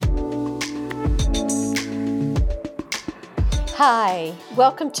Hi,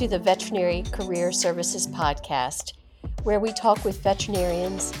 welcome to the Veterinary Career Services Podcast, where we talk with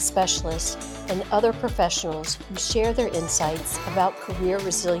veterinarians, specialists, and other professionals who share their insights about career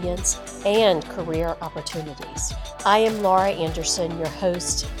resilience and career opportunities. I am Laura Anderson, your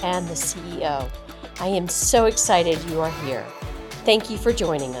host and the CEO. I am so excited you are here. Thank you for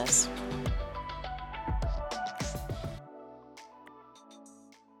joining us.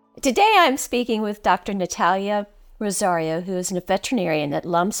 Today I'm speaking with Dr. Nataliya Rosario, who is a veterinarian at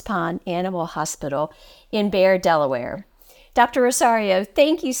Lums Pond Animal Hospital in Bear, Delaware. Dr. Rosario,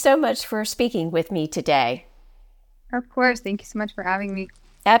 thank you so much for speaking with me today. Of course. Thank you so much for having me.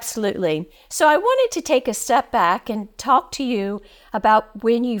 Absolutely. So I wanted to take a step back and talk to you about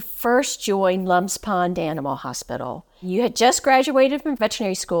when you first joined Lums Pond Animal Hospital. You had just graduated from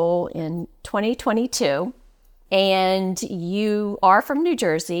veterinary school in 2022, and you are from New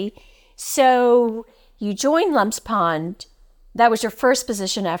Jersey. So you joined Lums Pond. That was your first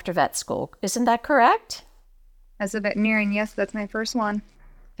position after vet school. Isn't that correct? As a veterinarian, yes, that's my first one.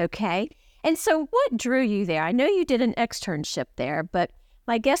 Okay. And so what drew you there? I know you did an externship there, but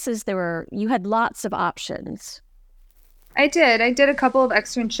my guess is you had lots of options. I did a couple of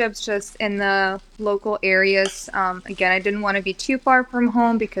externships just in the local areas. Again, I didn't want to be too far from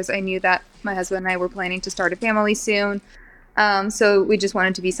home because I knew that my husband and I were planning to start a family soon. So we just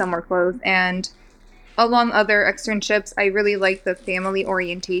wanted to be somewhere close. And along other externships, I really liked the family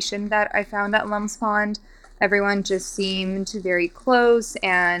orientation that I found at Lums Pond. Everyone just seemed very close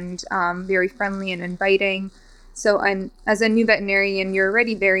and very friendly and inviting. So as a new veterinarian, you're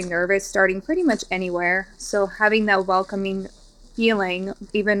already very nervous starting pretty much anywhere. So having that welcoming feeling,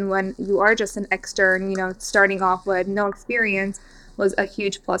 even when you are just an extern, starting off with no experience, was a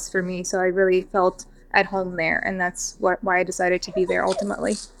huge plus for me. So I really felt at home there, and that's why I decided to be there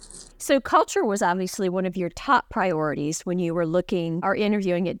ultimately. So culture was obviously one of your top priorities when you were looking or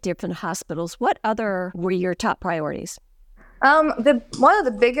interviewing at different hospitals. What other were your top priorities? One of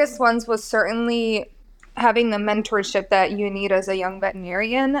the biggest ones was certainly having the mentorship that you need as a young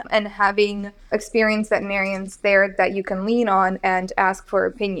veterinarian and having experienced veterinarians there that you can lean on and ask for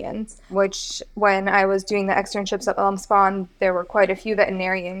opinions, which when I was doing the externships at Lums Pond, there were quite a few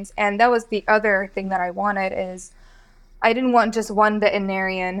veterinarians. And that was the other thing that I wanted is I didn't want just one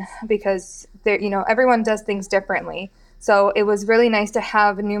veterinarian because everyone does things differently. So it was really nice to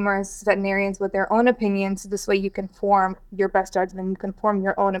have numerous veterinarians with their own opinions. This way you can form your best judgment. You can form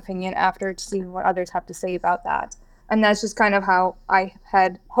your own opinion after seeing what others have to say about that. And that's just kind of how I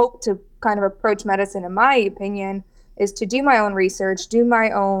had hoped to kind of approach medicine, in my opinion, is to do my own research, do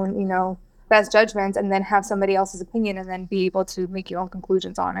my own, best judgments, and then have somebody else's opinion and then be able to make your own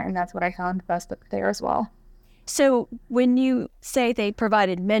conclusions on it. And that's what I found best there as well. So when you say they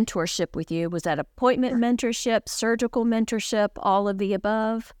provided mentorship with you, was that appointment mentorship, surgical mentorship, all of the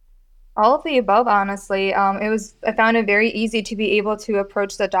above? All of the above, honestly. I found it very easy to be able to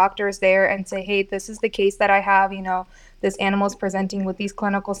approach the doctors there and say, hey, this is the case that I have, this animal's presenting with these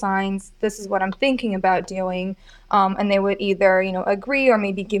clinical signs. This is what I'm thinking about doing. And they would either, agree or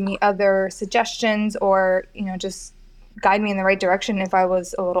maybe give me other suggestions or, just guide me in the right direction if I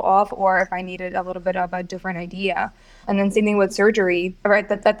was a little off or if I needed a little bit of a different idea. And then same thing with surgery, right?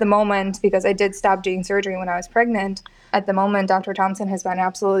 At the moment, because I did stop doing surgery when I was pregnant, at the moment, Dr. Thompson has been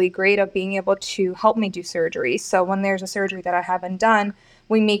absolutely great at being able to help me do surgery. So when there's a surgery that I haven't done,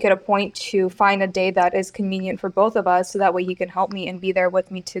 we make it a point to find a day that is convenient for both of us so that way he can help me and be there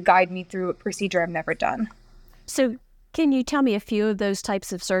with me to guide me through a procedure I've never done. So can you tell me a few of those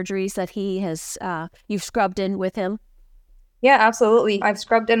types of surgeries that you've scrubbed in with him? Yeah, absolutely. I've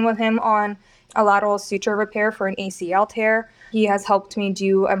scrubbed in with him on a lateral suture repair for an ACL tear. He has helped me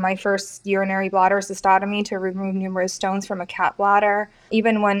do my first urinary bladder cystotomy to remove numerous stones from a cat bladder.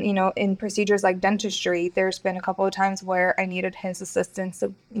 Even when, in procedures like dentistry, there's been a couple of times where I needed his assistance,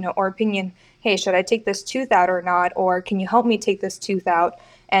 or opinion. Hey, should I take this tooth out or not? Or can you help me take this tooth out?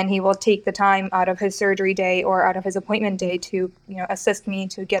 And he will take the time out of his surgery day or out of his appointment day to, assist me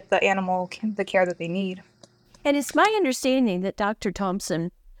to get the animal the care that they need. And it's my understanding that Dr.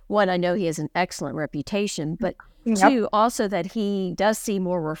 Thompson, one, I know he has an excellent reputation, but two, also that he does see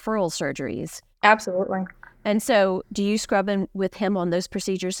more referral surgeries. Absolutely. And so do you scrub in with him on those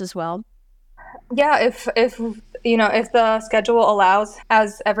procedures as well? Yeah, if the schedule allows,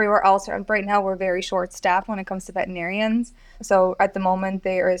 as everywhere else, right now we're very short-staffed when it comes to veterinarians. So at the moment,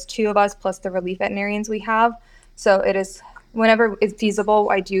 there is 2 of us plus the relief veterinarians we have. So it is whenever it's feasible,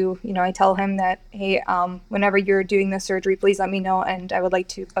 I tell him that, hey, whenever you're doing this surgery, please let me know, and I would like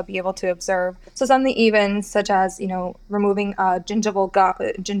to be able to observe. So something even such as, removing a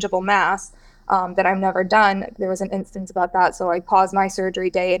gingival mass, that I've never done. There was an instance about that. So I paused my surgery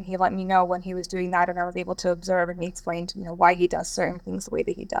day and he let me know when he was doing that, and I was able to observe, and he explained, why he does certain things the way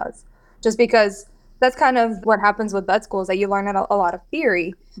that he does. Just because that's kind of what happens with vet school, is that you learn a lot of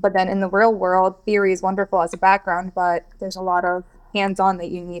theory, but then in the real world, theory is wonderful as a background, but there's a lot of hands-on that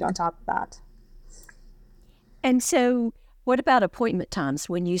you need on top of that. And so what about appointment times?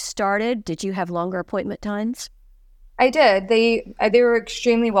 When you started, did you have longer appointment times? I did. They were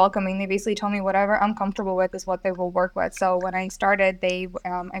extremely welcoming. They basically told me whatever I'm comfortable with is what they will work with. So when I started, they,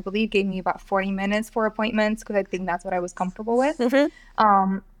 I believe, gave me about 40 minutes for appointments, because I think that's what I was comfortable with.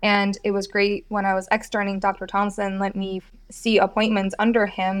 And it was great when I was externing. Dr. Thompson let me see appointments under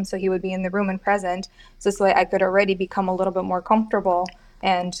him, so he would be in the room and present. So this way I could already become a little bit more comfortable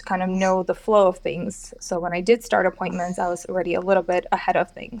and kind of know the flow of things. So when I did start appointments, I was already a little bit ahead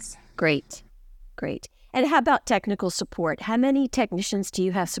of things. Great. And how about technical support? How many technicians do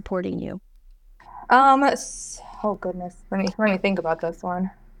you have supporting you? Oh goodness, let me think about this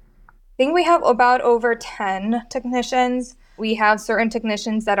one. I think we have about over 10 technicians. We have certain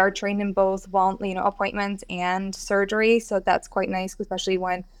technicians that are trained in both, appointments and surgery. So that's quite nice, especially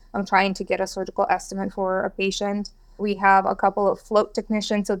when I'm trying to get a surgical estimate for a patient. We have a couple of float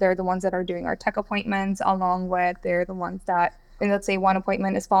technicians. So they're the ones that are doing our tech appointments, along with they're the ones that, and let's say one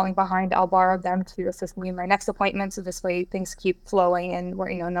appointment is falling behind, I'll borrow them to assist me in my next appointment. So this way things keep flowing and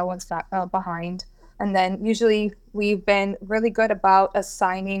we're, no one's behind. And then usually we've been really good about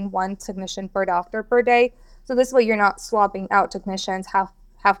assigning one technician per doctor per day. So this way you're not swapping out technicians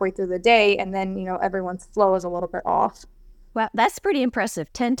halfway through the day, and then, everyone's flow is a little bit off. Well, that's pretty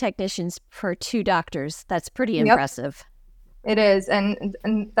impressive. 10 technicians per 2 doctors. That's pretty Yep. impressive. It is. And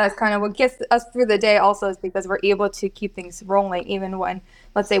that's kind of what gets us through the day also, is because we're able to keep things rolling. Even when,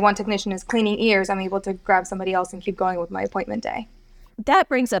 let's say, one technician is cleaning ears, I'm able to grab somebody else and keep going with my appointment day. That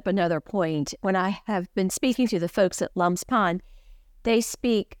brings up another point. When I have been speaking to the folks at Lums Pond, they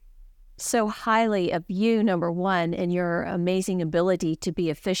speak so highly of you, number one, and your amazing ability to be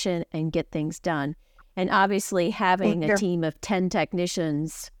efficient and get things done. And obviously having a team of 10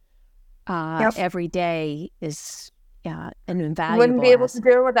 technicians every day is an invaluable. Wouldn't be able to do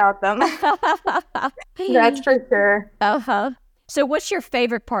it without them. That's for sure. So what's your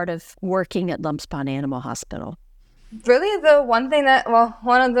favorite part of working at Lums Pond Animal Hospital? Really, the one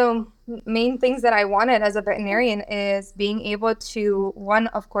of the main things that I wanted as a veterinarian is being able to, one,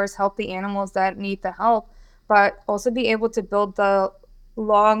 of course, help the animals that need the help, but also be able to build the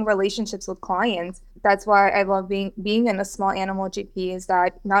long relationships with clients. That's why I love being in a small animal GP, is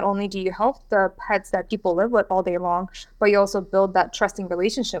that not only do you help the pets that people live with all day long, but you also build that trusting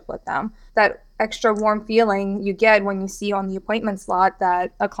relationship with them. That extra warm feeling you get when you see on the appointment slot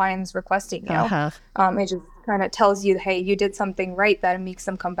that a client is requesting you. It just kind of tells you, hey, you did something right, that makes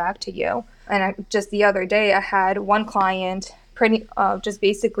them come back to you. And just the other day, I had one client just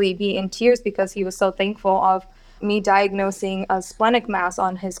basically be in tears because he was so thankful of me diagnosing a splenic mass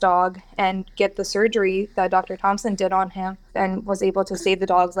on his dog and get the surgery that Dr. Thompson did on him, and was able to save the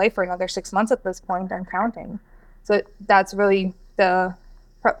dog's life for another 6 months at this point and counting. So that's really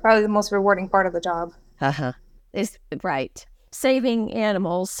probably the most rewarding part of the job. Is right. Saving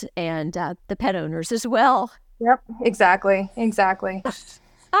animals and the pet owners as well. Yep, exactly. Tell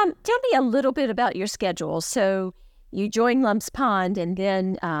me a little bit about your schedule. So you joined Lums Pond, and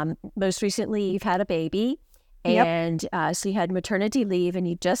then most recently you've had a baby. And so you had maternity leave, and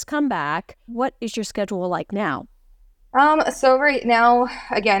you just come back. What is your schedule like now? So right now,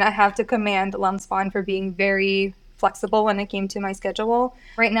 again, I have to commend Lums Pond for being very flexible when it came to my schedule.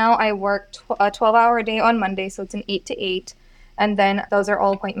 Right now, I work a 12-hour day on Monday, so it's an 8 to 8. And then those are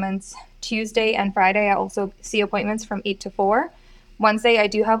all appointments. Tuesday and Friday, I also see appointments from 8 to 4. Wednesday, I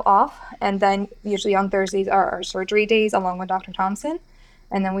do have off. And then usually on Thursdays are our surgery days, along with Dr. Thompson.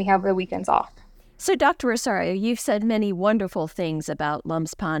 And then we have the weekends off. So, Dr. Rosario, you've said many wonderful things about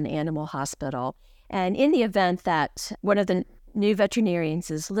Lums Pond Animal Hospital. And in the event that one of the new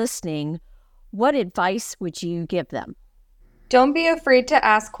veterinarians is listening, what advice would you give them? Don't be afraid to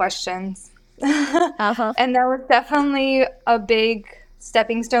ask questions. And that was definitely a big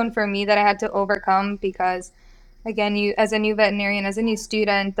stepping stone for me that I had to overcome, because, again, you as a new veterinarian, as a new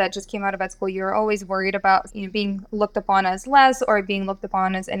student that just came out of vet school, you're always worried about being looked upon as less or being looked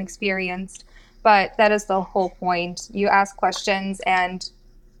upon as inexperienced. But that is the whole point. You ask questions, and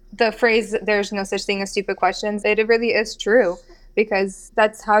the phrase, there's no such thing as stupid questions, it really is true, because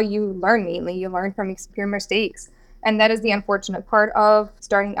that's how you learn mainly. You learn from your mistakes. And that is the unfortunate part of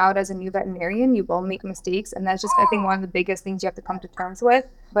starting out as a new veterinarian. You will make mistakes. And that's just, I think, one of the biggest things you have to come to terms with.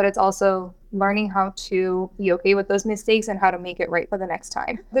 But it's also learning how to be okay with those mistakes and how to make it right for the next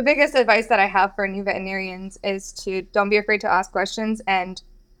time. The biggest advice that I have for new veterinarians is to don't be afraid to ask questions and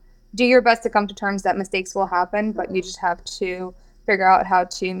do your best to come to terms that mistakes will happen, but you just have to figure out how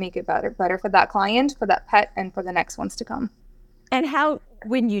to make it better for that client, for that pet, and for the next ones to come. And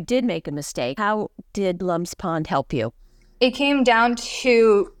when you did make a mistake, how did Lums Pond help you? It came down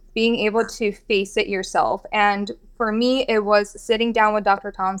to being able to face it yourself. And for me, it was sitting down with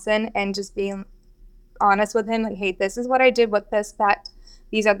Dr. Thompson and just being honest with him, like, hey, this is what I did with this pet.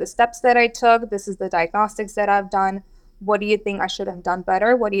 These are the steps that I took. This is the diagnostics that I've done. What do you think I should have done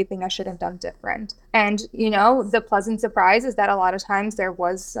better? What do you think I should have done different? And, the pleasant surprise is that a lot of times there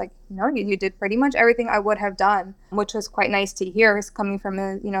was like, you did pretty much everything I would have done, which was quite nice to hear coming from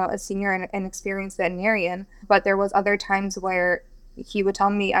a senior and experienced veterinarian. But there was other times where he would tell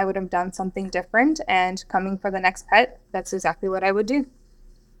me I would have done something different, and coming for the next pet, that's exactly what I would do.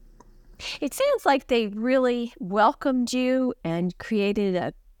 It sounds like they really welcomed you and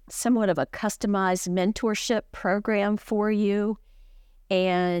created somewhat of a customized mentorship program for you,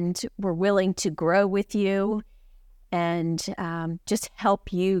 and were willing to grow with you and just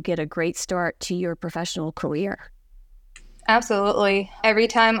help you get a great start to your professional career. Absolutely. Every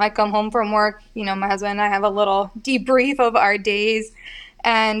time I come home from work, my husband and I have a little debrief of our days,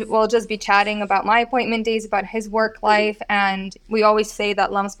 and we'll just be chatting about my appointment days, about his work life. And we always say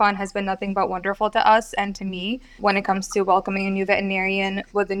that Lums Pond has been nothing but wonderful to us and to me when it comes to welcoming a new veterinarian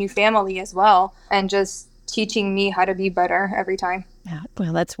with a new family as well, and just teaching me how to be better every time. Yeah,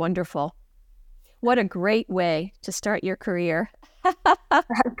 well, that's wonderful. What a great way to start your career. I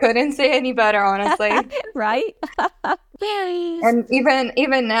couldn't say any better, honestly. Right? And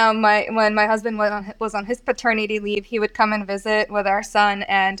even now, when my husband was on his paternity leave, he would come and visit with our son,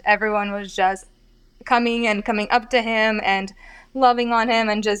 and everyone was just coming up to him and loving on him,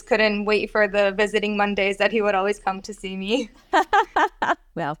 and just couldn't wait for the visiting Mondays that he would always come to see me.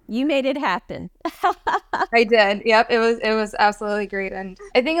 Well, you made it happen. I did. Yep. It was absolutely great. And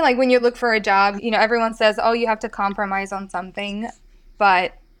I think, like, when you look for a job, everyone says, oh, you have to compromise on something.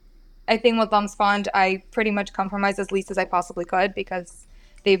 But I think with Lums Pond, I pretty much compromised as least as I possibly could, because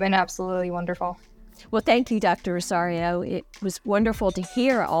they've been absolutely wonderful. Well, thank you, Dr. Rosario. It was wonderful to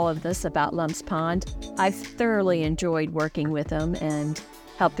hear all of this about Lums Pond. I've thoroughly enjoyed working with them and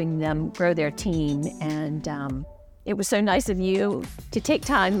helping them grow their team. And it was so nice of you to take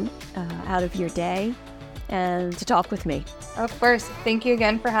time out of your day and to talk with me. Of course. Thank you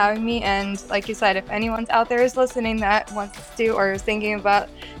again for having me. And like you said, if anyone's out there is listening that wants to or is thinking about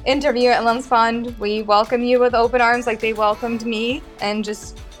interview at Lums Pond, we welcome you with open arms like they welcomed me. And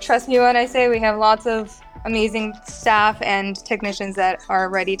just trust me when I say we have lots of amazing staff and technicians that are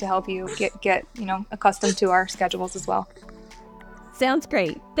ready to help you get accustomed to our schedules as well. Sounds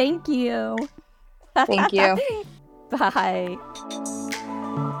great. Thank you. Thank you. Bye.